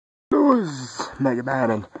Who's Mega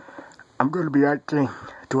Man, and I'm going to be reacting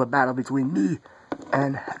to a battle between me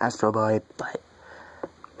and Astro Boy, but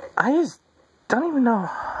I just don't even know.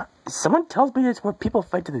 Someone tells me it's where people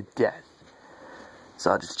fight to the death,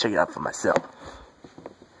 so I'll just check it out for myself.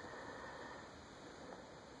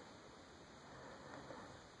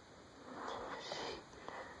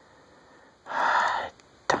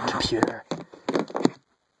 Dumb computer.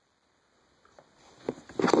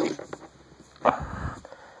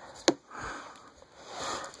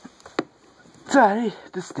 Sorry,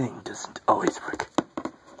 this thing doesn't always work.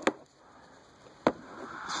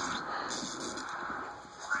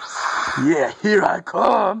 Yeah, here I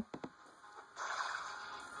come.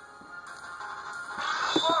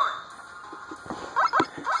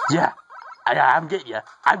 Yeah, I'm getting ya.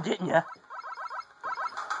 I'm getting ya.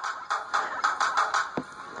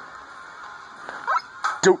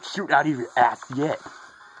 Don't shoot out of your ass yet.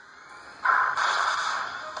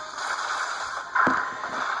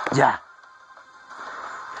 Yeah.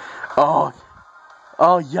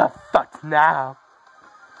 Oh, you're fucked now.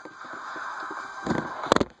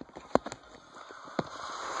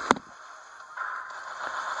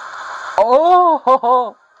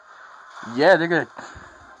 Oh, yeah, they're gonna.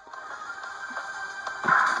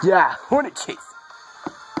 Yeah, Hornet Chase.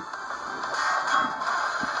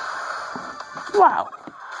 Wow,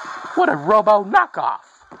 what a Robo knockoff.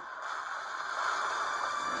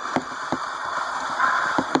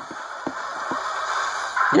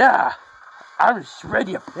 Yeah, I'm just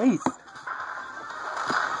ready to face.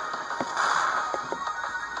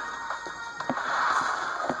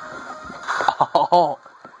 Oh,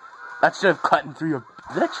 that should have cut through your.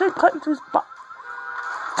 That should have cut through his butt.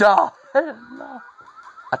 Duh. No.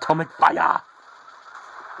 Atomic fire.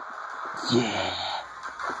 Yeah.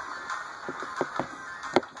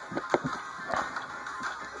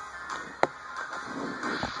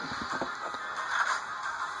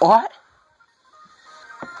 What?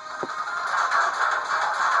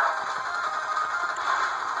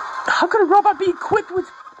 How could a robot be equipped with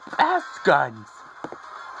ass guns?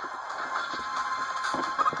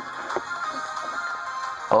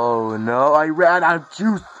 Oh no, I ran out of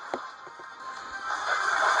juice.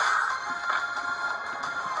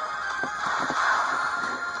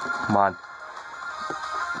 Come on.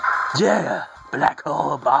 Yeah, black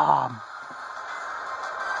hole bomb.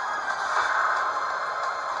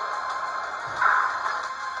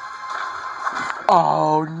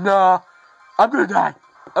 Oh no, I'm gonna die.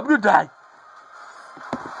 I'm gonna die.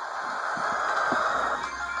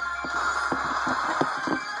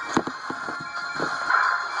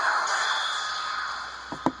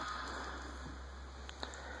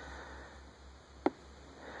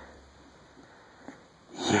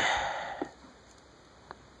 Yeah.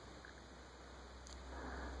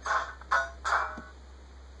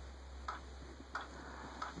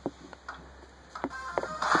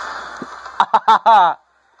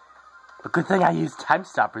 A good thing I used Time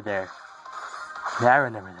Stopper there. Yeah, I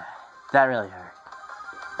remember that. That really hurt.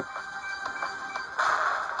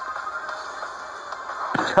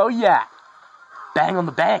 Oh yeah! Bang on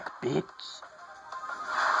the back, bitch!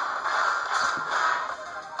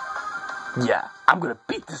 Yeah, I'm gonna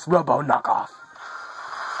beat this Robo knockoff.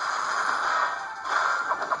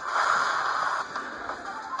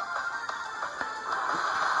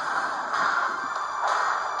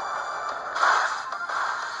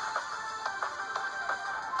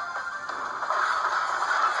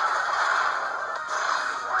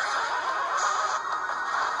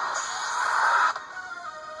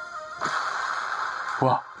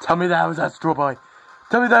 Whoa, tell me that was Astro Boy.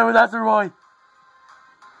 Tell me that was Astro Boy.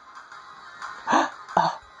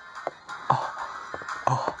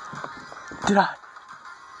 Did I?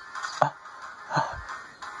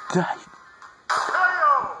 Did I?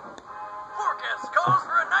 Forecast calls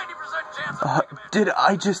for a 90% chance of Did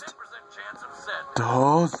I just? 10% chance of set.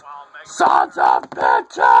 Those sons of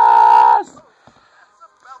bitches!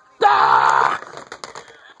 Ah!